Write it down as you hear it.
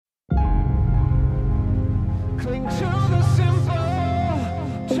Sing to the simple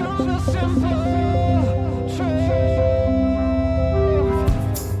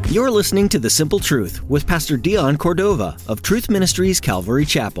truth. You're listening to The Simple Truth with Pastor Dion Cordova of Truth Ministries Calvary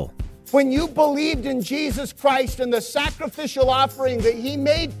Chapel. When you believed in Jesus Christ and the sacrificial offering that He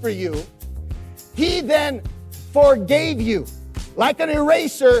made for you, He then forgave you. Like an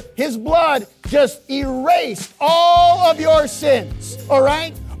eraser, His blood just erased all of your sins, all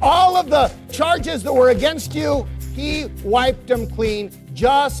right? All of the charges that were against you, He wiped them clean,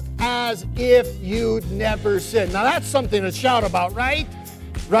 just as if you'd never sinned. Now that's something to shout about, right?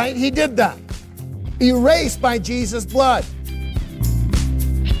 Right? He did that. Erased by Jesus' blood.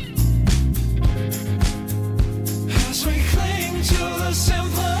 As we cling to the simple.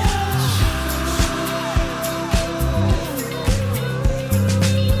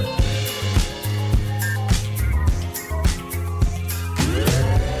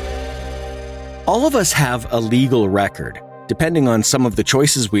 All of us have a legal record. Depending on some of the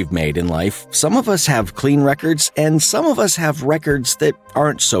choices we've made in life, some of us have clean records and some of us have records that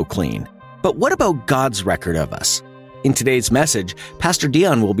aren't so clean. But what about God's record of us? In today's message, Pastor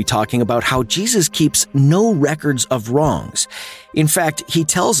Dion will be talking about how Jesus keeps no records of wrongs. In fact, he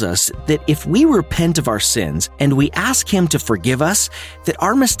tells us that if we repent of our sins and we ask Him to forgive us, that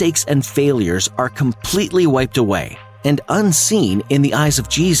our mistakes and failures are completely wiped away and unseen in the eyes of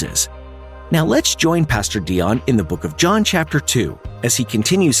Jesus. Now let's join Pastor Dion in the book of John chapter 2. As he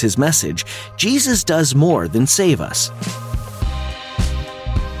continues his message, Jesus does more than save us.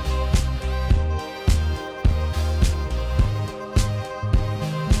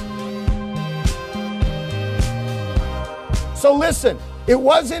 So listen, it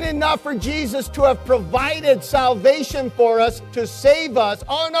wasn't enough for Jesus to have provided salvation for us, to save us.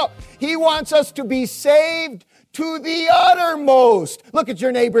 Oh no, He wants us to be saved to the uttermost. Look at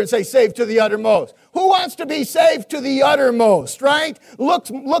your neighbor and say, saved to the uttermost. Who wants to be saved to the uttermost, right?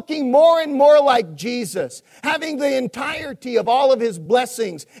 Looking more and more like Jesus, having the entirety of all of His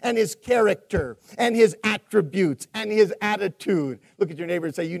blessings and His character and His attributes and His attitude. Look at your neighbor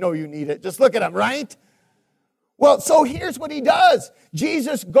and say, you know you need it. Just look at him, right? Well, so here's what He does.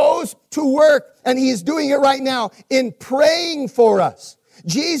 Jesus goes to work, and He's doing it right now in praying for us.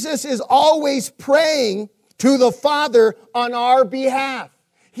 Jesus is always praying to the Father on our behalf.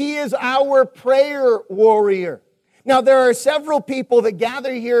 He is our prayer warrior. Now, there are several people that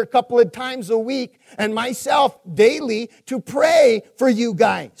gather here a couple of times a week, and myself daily, to pray for you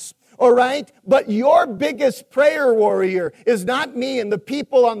guys. All right? But your biggest prayer warrior is not me and the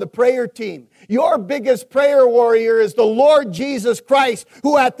people on the prayer team. Your biggest prayer warrior is the Lord Jesus Christ,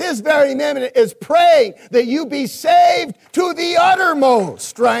 who at this very minute is praying that you be saved to the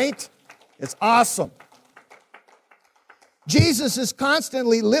uttermost, right? It's awesome. Jesus is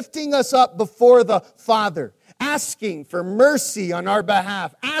constantly lifting us up before the Father, asking for mercy on our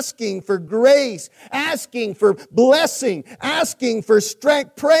behalf, asking for grace, asking for blessing, asking for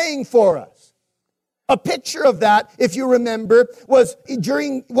strength, praying for us. A picture of that, if you remember, was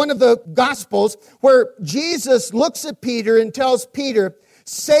during one of the Gospels where Jesus looks at Peter and tells Peter,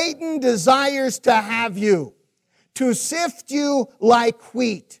 Satan desires to have you, to sift you like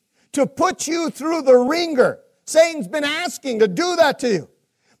wheat, to put you through the ringer. Satan's been asking to do that to you.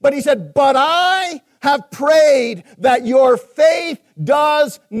 But he said, but I have prayed that your faith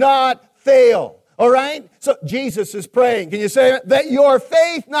does not fail. All right? So Jesus is praying. Can you say it? That your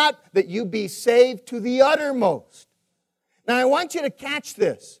faith that you be saved to the uttermost. Now I want you to catch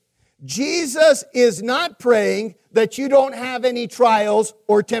this. Jesus is not praying that you don't have any trials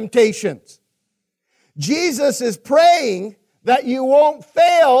or temptations. Jesus is praying that you won't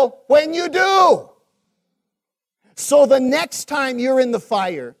fail when you do. So the next time you're in the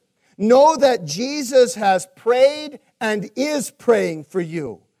fire, know that Jesus has prayed and is praying for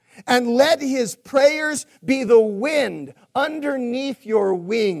you. And let His prayers be the wind underneath your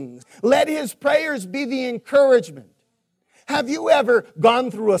wings. Let His prayers be the encouragement. Have you ever gone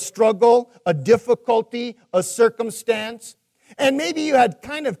through a struggle, a difficulty, a circumstance, and maybe you had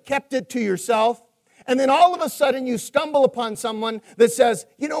kind of kept it to yourself, and then all of a sudden you stumble upon someone that says,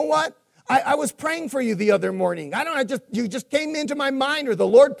 you know what? I was praying for you the other morning. You just came into my mind, or the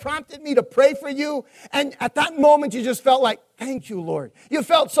Lord prompted me to pray for you. And at that moment, you just felt like, thank you, Lord. You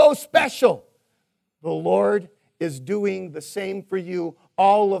felt so special. The Lord is doing the same for you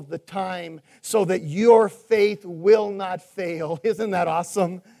all of the time so that your faith will not fail. Isn't that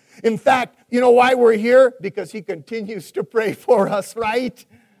awesome? In fact, you know why we're here? Because He continues to pray for us, right?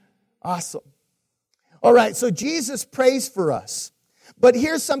 Awesome. All right, so Jesus prays for us. But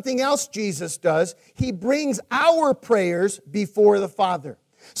here's something else Jesus does. He brings our prayers before the Father.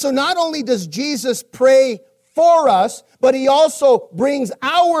 So not only does Jesus pray for us, but he also brings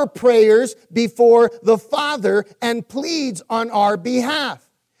our prayers before the Father and pleads on our behalf.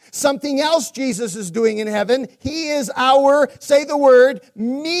 Something else Jesus is doing in heaven, he is our, say the word,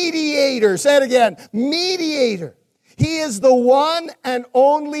 mediator. Say it again, mediator. He is the one and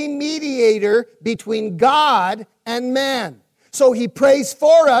only mediator between God and man. So he prays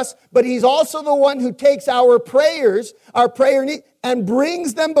for us, but he's also the one who takes our prayers, our prayer need, and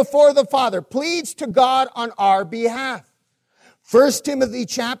brings them before the Father, pleads to God on our behalf. 1 Timothy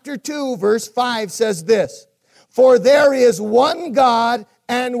chapter 2, verse 5 says this, "For there is one God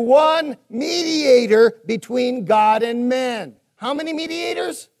and one mediator between God and man." How many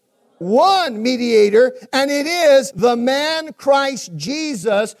mediators? One mediator, and it is the man Christ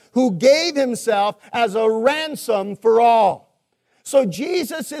Jesus who gave himself as a ransom for all. So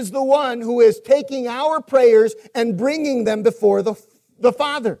Jesus is the one who is taking our prayers and bringing them before the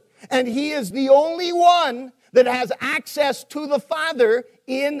Father. And he is the only one that has access to the Father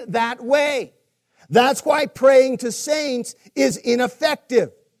in that way. That's why praying to saints is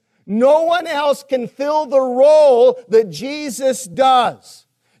ineffective. No one else can fill the role that Jesus does.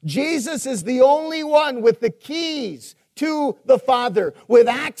 Jesus is the only one with the keys to the Father, with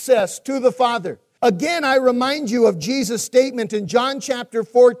access to the Father. Again, I remind you of Jesus' statement in John chapter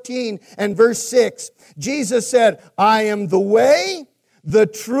 14 and verse 6. Jesus said, "I am the way, the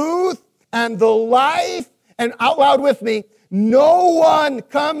truth, and the life." And out loud with me, "No one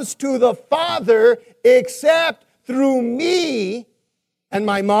comes to the Father except through me and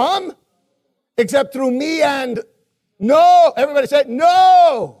my mom, except through me and no." Everybody said,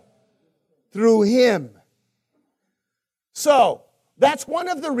 "No." Through him. So, that's one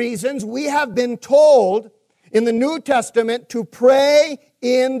of the reasons we have been told in the New Testament to pray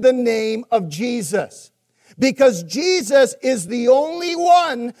in the name of Jesus. Because Jesus is the only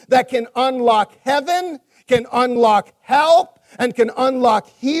one that can unlock heaven, can unlock help, and can unlock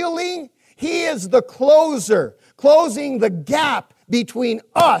healing. He is the closer, closing the gap between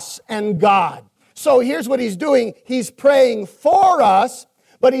us and God. So here's what he's doing. He's praying for us,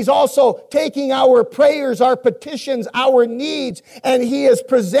 but he's also taking our prayers, our petitions, our needs, and he is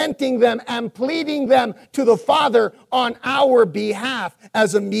presenting them and pleading them to the Father on our behalf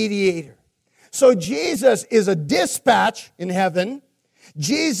as a mediator. So Jesus is a dispatch in heaven.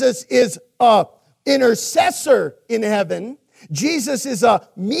 Jesus is an intercessor in heaven. Jesus is a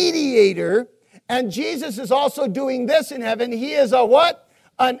mediator. And Jesus is also doing this in heaven. He is a what?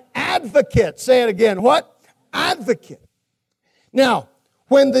 An advocate. Say it again. What? Advocate. Now,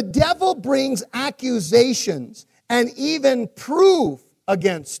 when the devil brings accusations and even proof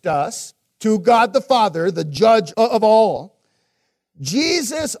against us to God the Father, the judge of all,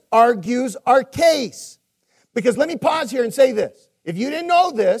 Jesus argues our case. Because let me pause here and say this. If you didn't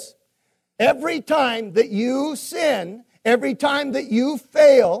know this, every time that you sin, every time that you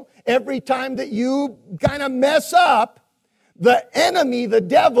fail, every time that you kind of mess up, the enemy, the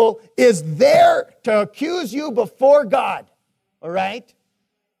devil, is there to accuse you before God. All right?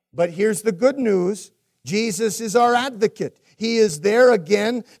 But here's the good news. Jesus is our advocate. He is there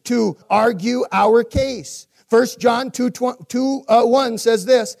again to argue our case. 1 John 2:1 says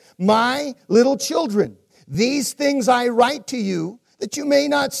this, "My little children, these things I write to you that you may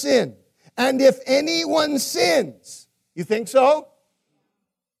not sin. And if anyone sins," you think so?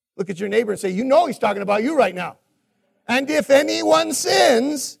 Look at your neighbor and say, "You know he's talking about you right now." "And if anyone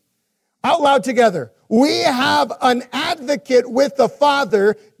sins," out loud together, "we have an advocate with the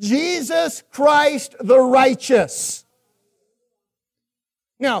Father, Jesus Christ the righteous."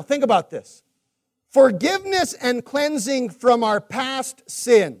 Now, think about this. Forgiveness and cleansing from our past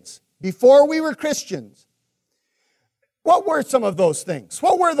sins before we were Christians. What were some of those things?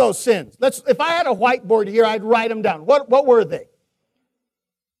 What were those sins? If I had a whiteboard here, I'd write them down. What were they?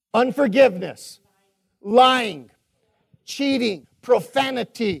 Unforgiveness, lying, cheating,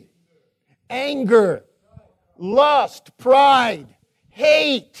 profanity, anger, lust, pride,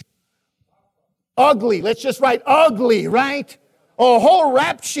 hate, ugly. Let's just write ugly, right? A whole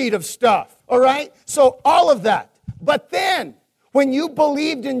rap sheet of stuff, all right? So all of that. But then, when you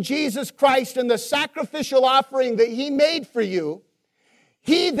believed in Jesus Christ and the sacrificial offering that he made for you,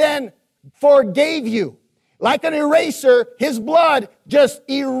 he then forgave you. Like an eraser, his blood just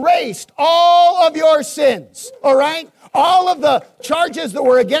erased all of your sins, all right? All of the charges that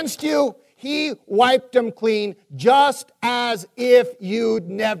were against you, he wiped them clean just as if you'd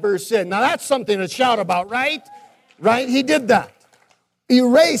never sinned. Now that's something to shout about, right? Right? He did that.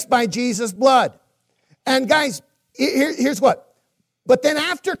 Erased by Jesus' blood. And guys, here's what. But then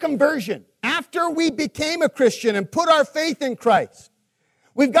after conversion, after we became a Christian and put our faith in Christ,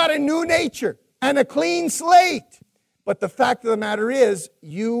 we've got a new nature. and a clean slate. But the fact of the matter is,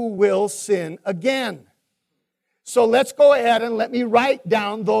 you will sin again. So let's go ahead and let me write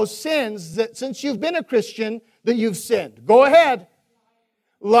down those sins that since you've been a Christian that you've sinned. Go ahead.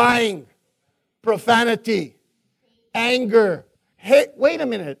 Lying, profanity, anger. Hey, wait a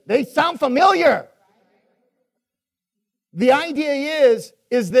minute. They sound familiar. The idea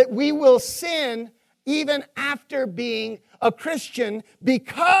is that we will sin even after being a Christian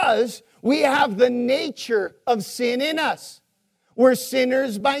because we have the nature of sin in us. We're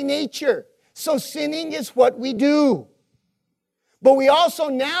sinners by nature. So sinning is what we do. But we also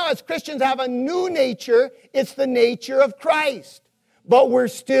now as Christians have a new nature. It's the nature of Christ. But we're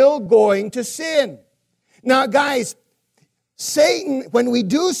still going to sin. Now guys, Satan, when we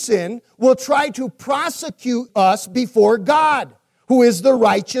do sin, will try to prosecute us before God, who is the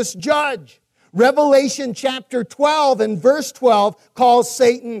righteous judge. Revelation chapter 12 and verse 12 calls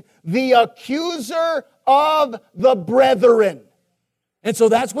Satan the accuser of the brethren. And so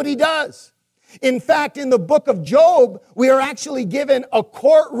that's what he does. In fact, in the book of Job, we are actually given a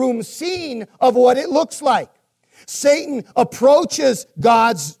courtroom scene of what it looks like. Satan approaches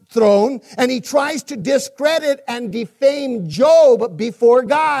God's throne and he tries to discredit and defame Job before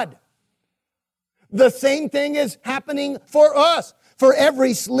God. The same thing is happening for us. For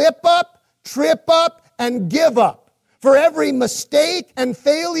every slip up, trip up, and give up. For every mistake and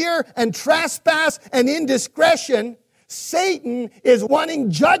failure and trespass and indiscretion, Satan is wanting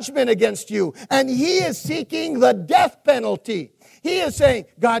judgment against you. And he is seeking the death penalty. He is saying,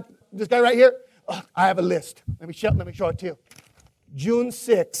 God, this guy right here, I have a list. Let me show it to you. June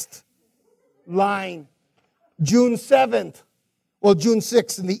 6th, lying. June 7th, June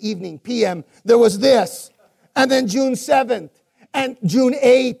 6th in the evening, p.m., there was this. And then June 7th, and June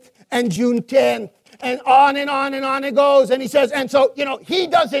 8th, and June 10th, and on and on and on it goes. And he says, and so, he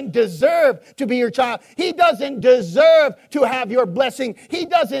doesn't deserve to be your child. He doesn't deserve to have your blessing. He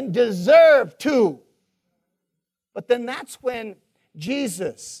doesn't deserve to. But then that's when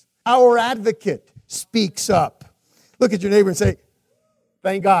Jesus, our advocate, speaks up. Look at your neighbor and say,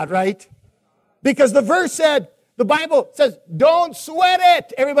 thank God, right? Because the verse said, the Bible says, don't sweat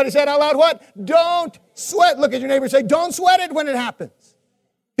it. Everybody said out loud, what? Don't sweat. Look at your neighbor and say, don't sweat it when it happens.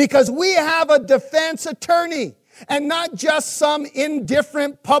 Because we have a defense attorney and not just some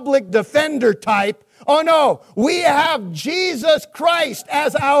indifferent public defender type. Oh no, we have Jesus Christ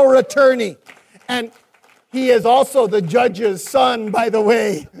as our attorney. And he is also the judge's son, by the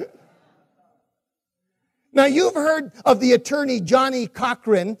way. Now, you've heard of the attorney Johnny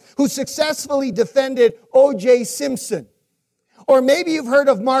Cochran, who successfully defended O.J. Simpson. Or maybe you've heard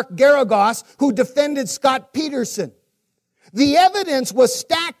of Mark Garagos, who defended Scott Peterson. The evidence was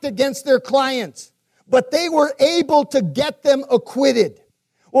stacked against their clients, but they were able to get them acquitted.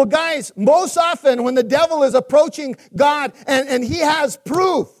 Well, guys, most often when the devil is approaching God and he has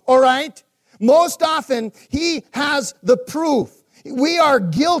proof, all right? Most often he has the proof. We are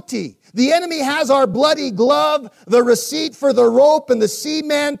guilty. The enemy has our bloody glove, the receipt for the rope and the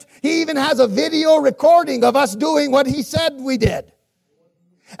cement. He even has a video recording of us doing what he said we did.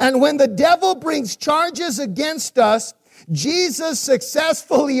 And when the devil brings charges against us, Jesus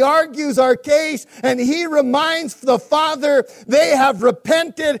successfully argues our case and he reminds the Father, they have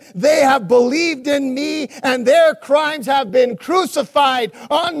repented, they have believed in me, and their crimes have been crucified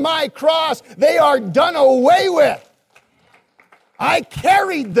on my cross. They are done away with. I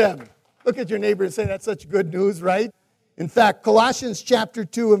carried them. Look at your neighbor and say, that's such good news, right? In fact, Colossians chapter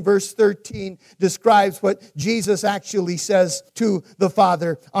 2 and verse 13 describes what Jesus actually says to the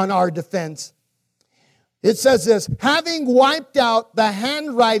Father on our defense. It says this, having wiped out the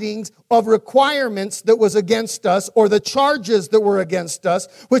handwritings of requirements that was against us, or the charges that were against us,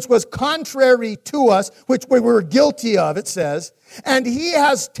 which was contrary to us, which we were guilty of, it says, and he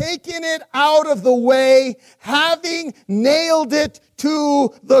has taken it out of the way, having nailed it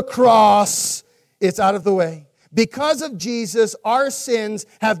to the cross. It's out of the way. Because of Jesus, our sins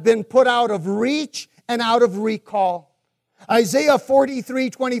have been put out of reach and out of recall. Isaiah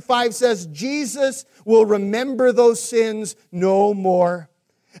 43:25 says, Jesus will remember those sins no more.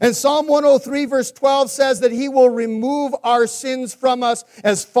 And Psalm 103 verse 12 says that he will remove our sins from us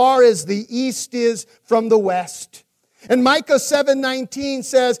as far as the east is from the west. And Micah 7:19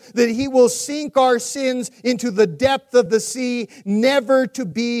 says that he will sink our sins into the depth of the sea, never to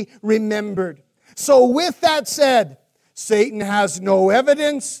be remembered. So with that said, Satan has no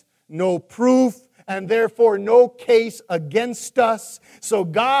evidence, no proof, and therefore no case against us. So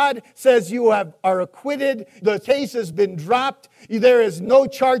God says you are acquitted. The case has been dropped. There is no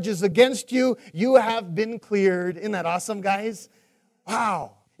charges against you. You have been cleared. Isn't that awesome, guys?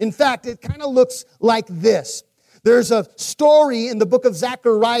 Wow. In fact, it kind of looks like this. There's a story in the book of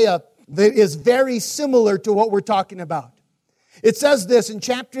Zechariah that is very similar to what we're talking about. It says this in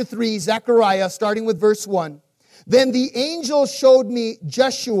chapter 3, Zechariah, starting with verse 1. Then the angel showed me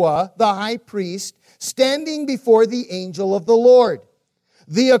Joshua, the high priest, standing before the angel of the Lord.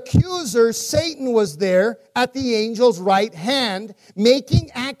 The accuser, Satan, was there at the angel's right hand,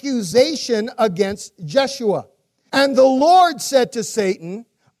 making accusation against Joshua. And the Lord said to Satan,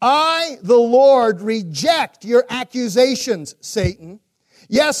 I, the Lord, reject your accusations, Satan.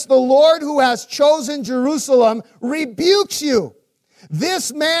 Yes, the Lord who has chosen Jerusalem rebukes you.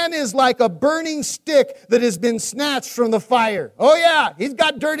 This man is like a burning stick that has been snatched from the fire. Oh yeah, he's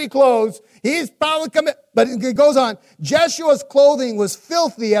got dirty clothes. He's probably coming, but it goes on. Joshua's clothing was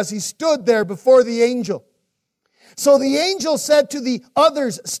filthy as he stood there before the angel. So the angel said to the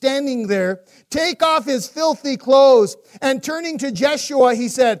others standing there, take off his filthy clothes. And turning to Joshua, he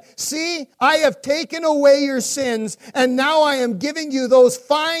said, see, I have taken away your sins, and now I am giving you those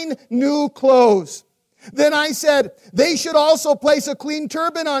fine new clothes. Then I said, they should also place a clean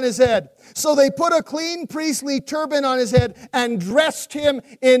turban on his head. So they put a clean priestly turban on his head and dressed him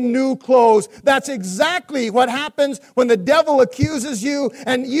in new clothes. That's exactly what happens when the devil accuses you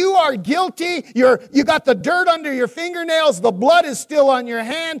and you are guilty. You got the dirt under your fingernails. The blood is still on your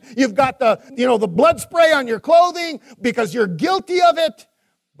hand. You've got the blood spray on your clothing because you're guilty of it.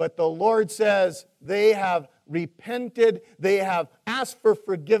 But the Lord says they have repented, they have asked for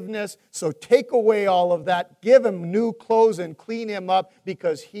forgiveness, so take away all of that, give him new clothes and clean him up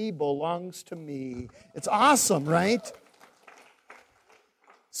because he belongs to me. It's awesome, right?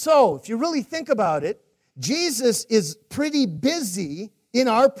 So, if you really think about it, Jesus is pretty busy in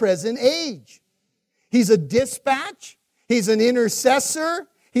our present age. He's a dispatch, he's an intercessor,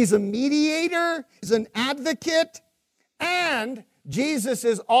 he's a mediator, he's an advocate, and Jesus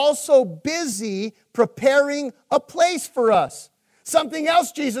is also busy preparing a place for us. Something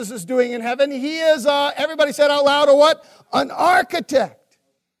else Jesus is doing in heaven. He is, everybody said out loud, a what? An architect.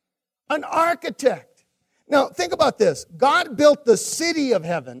 An architect. Now, think about this. God built the city of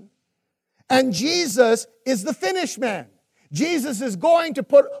heaven, and Jesus is the finish man. Jesus is going to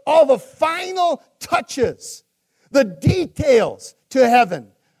put all the final touches, the details to heaven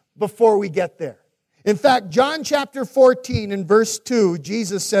before we get there. In fact, John chapter 14 and verse 2,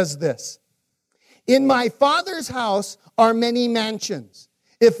 Jesus says this, in my Father's house are many mansions.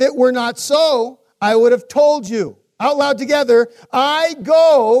 If it were not so, I would have told you. Out loud together, I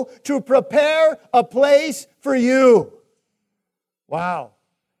go to prepare a place for you. Wow.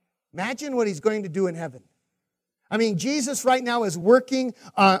 Imagine what he's going to do in heaven. I mean, Jesus right now is working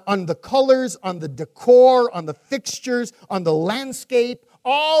on the colors, on the decor, on the fixtures, on the landscape,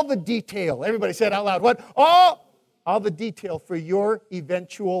 all the detail. Everybody said out loud, what? All the detail for your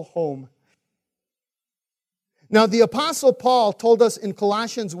eventual home. Now, the Apostle Paul told us in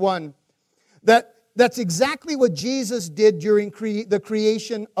Colossians 1 that that's exactly what Jesus did during the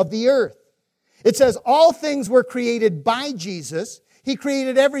creation of the earth. It says all things were created by Jesus. He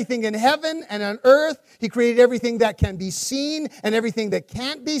created everything in heaven and on earth. He created everything that can be seen and everything that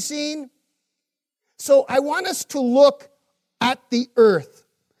can't be seen. So I want us to look at the earth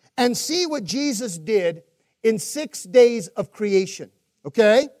and see what Jesus did in 6 days of creation,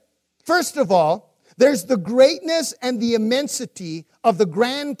 okay? First of all, there's the greatness and the immensity of the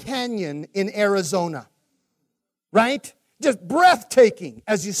Grand Canyon in Arizona, right? Just breathtaking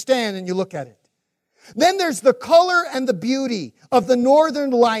as you stand and you look at it. Then there's the color and the beauty of the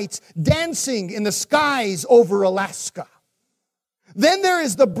northern lights dancing in the skies over Alaska. Then there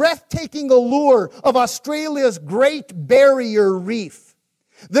is the breathtaking allure of Australia's Great Barrier Reef.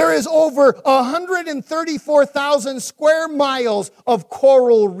 There is over 134,000 square miles of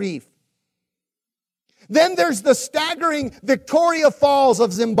coral reef. Then there's the staggering Victoria Falls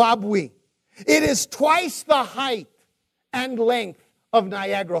of Zimbabwe. It is twice the height and length of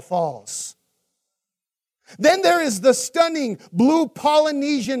Niagara Falls. Then there is the stunning blue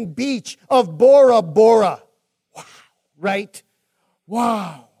Polynesian beach of Bora Bora. Wow, right?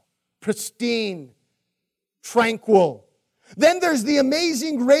 Wow, pristine, tranquil. Then there's the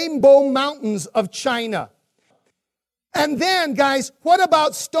amazing Rainbow Mountains of China. And then, guys, what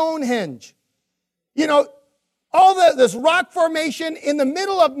about Stonehenge? You know, this rock formation in the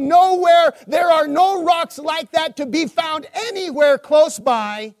middle of nowhere. There are no rocks like that to be found anywhere close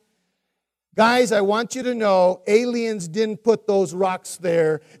by. Guys, I want you to know, aliens didn't put those rocks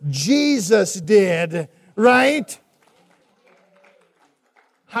there. Jesus did, right?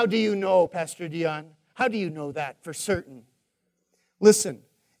 How do you know, Pastor Dion? How do you know that for certain? Listen,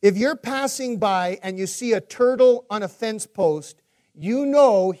 if you're passing by and you see a turtle on a fence post, you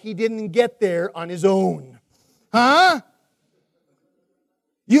know he didn't get there on his own. Huh?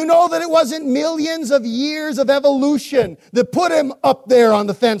 You know that it wasn't millions of years of evolution that put him up there on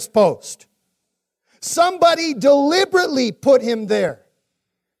the fence post. Somebody deliberately put him there.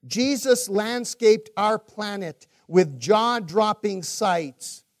 Jesus landscaped our planet with jaw-dropping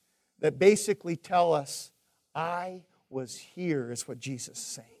sights that basically tell us, I was here, is what Jesus is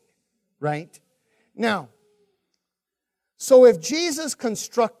saying. Right? Now, so if Jesus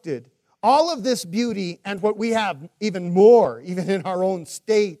constructed all of this beauty and what we have even more, even in our own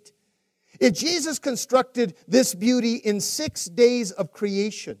state, if Jesus constructed this beauty in 6 days of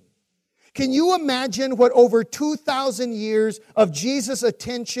creation, can you imagine what over 2,000 years of Jesus'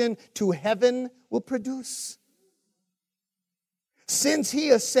 attention to heaven will produce? Since he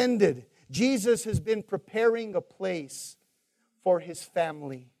ascended, Jesus has been preparing a place for his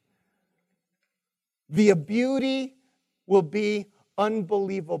family. The beauty will be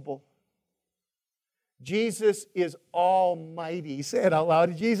unbelievable. Jesus is almighty. Say it out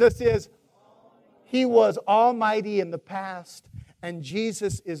loud. Jesus is. He was almighty in the past, and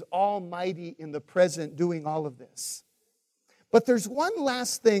Jesus is almighty in the present doing all of this. But there's one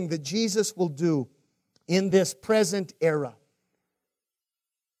last thing that Jesus will do in this present era.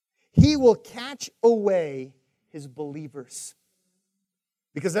 He will catch away his believers.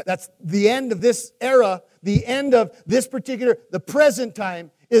 Because that's the end of this era, the end of this particular, the present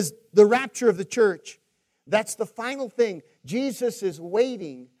time is the rapture of the church. That's the final thing. Jesus is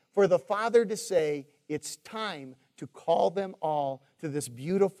waiting for the Father to say, it's time to call them all to this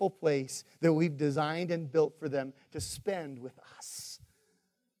beautiful place that we've designed and built for them to spend with us.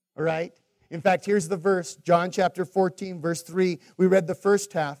 All right? In fact, here's the verse, John chapter 14, verse 3. We read the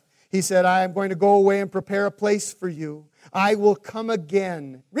first half. He said, I am going to go away and prepare a place for you. I will come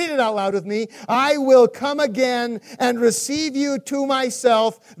again. Read it out loud with me. I will come again and receive you to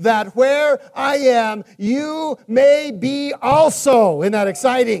myself, that where I am, you may be also. Isn't that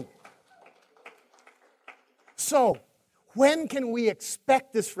exciting? So, when can we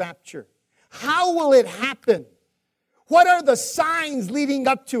expect this rapture? How will it happen? What are the signs leading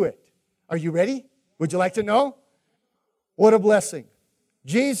up to it? Are you ready? Would you like to know? What a blessing.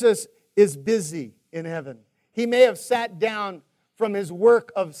 Jesus is busy in heaven. He may have sat down from his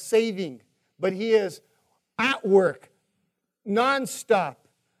work of saving, but he is at work, nonstop,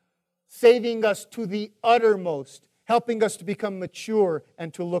 saving us to the uttermost, helping us to become mature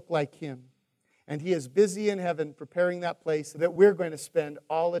and to look like him. And he is busy in heaven preparing that place so that we're going to spend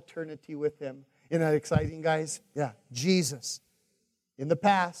all eternity with him. Isn't that exciting, guys? Yeah, Jesus in the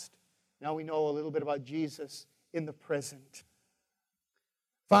past. Now we know a little bit about Jesus in the present.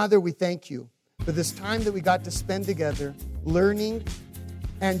 Father, we thank you for this time that we got to spend together, learning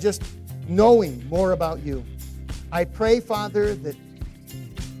and just knowing more about you. I pray, Father, that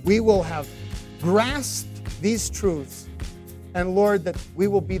we will have grasped these truths, and Lord, that we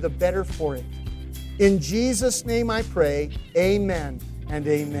will be the better for it. In Jesus' name I pray, amen and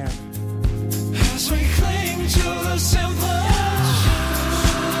amen. As we cling to the simple.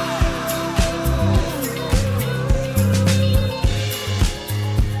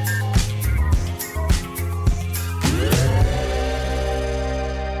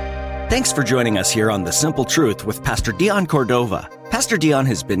 Thanks for joining us here on The Simple Truth with Pastor Dion Cordova. Pastor Dion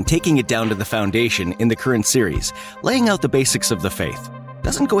has been taking it down to the foundation in the current series, laying out the basics of the faith.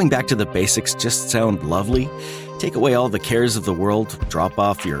 Doesn't going back to the basics just sound lovely? Take away all the cares of the world, drop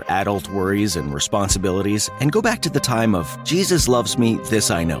off your adult worries and responsibilities, and go back to the time of Jesus loves me,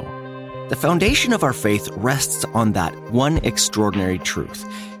 this I know. The foundation of our faith rests on that one extraordinary truth.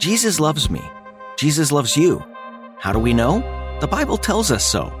 Jesus loves me. Jesus loves you. How do we know? The Bible tells us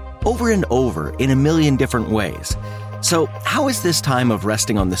so. Over and over in a million different ways. So, how has this time of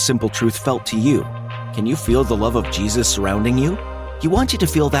resting on the simple truth felt to you? Can you feel the love of Jesus surrounding you? He wants you to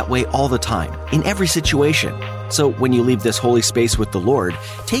feel that way all the time, in every situation. So, when you leave this holy space with the Lord,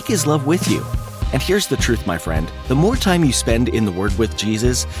 take His love with you. And here's the truth, my friend. The more time you spend in the Word with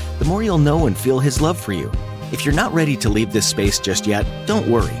Jesus, the more you'll know and feel His love for you. If you're not ready to leave this space just yet, don't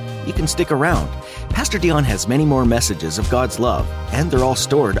worry. You can stick around. Pastor Dion has many more messages of God's love, and they're all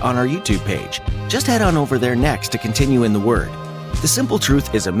stored on our YouTube page. Just head on over there next to continue in the Word. The Simple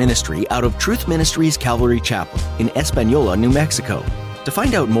Truth is a ministry out of Truth Ministries Calvary Chapel in Espanola, New Mexico. To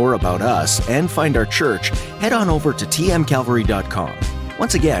find out more about us and find our church, head on over to tmcalvary.com.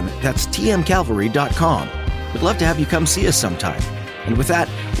 Once again, that's tmcalvary.com. We'd love to have you come see us sometime. And with that,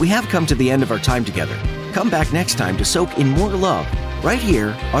 we have come to the end of our time together. Come back next time to soak in more love, right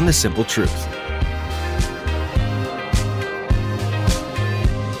here on The Simple Truth.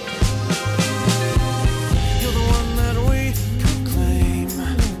 You're the one that we proclaim.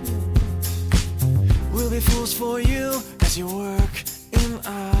 fools for you as you work in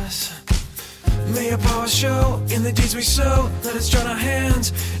us. May your power show in the deeds we sow. Let us join our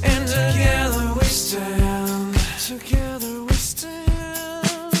hands, and together we stand. Together we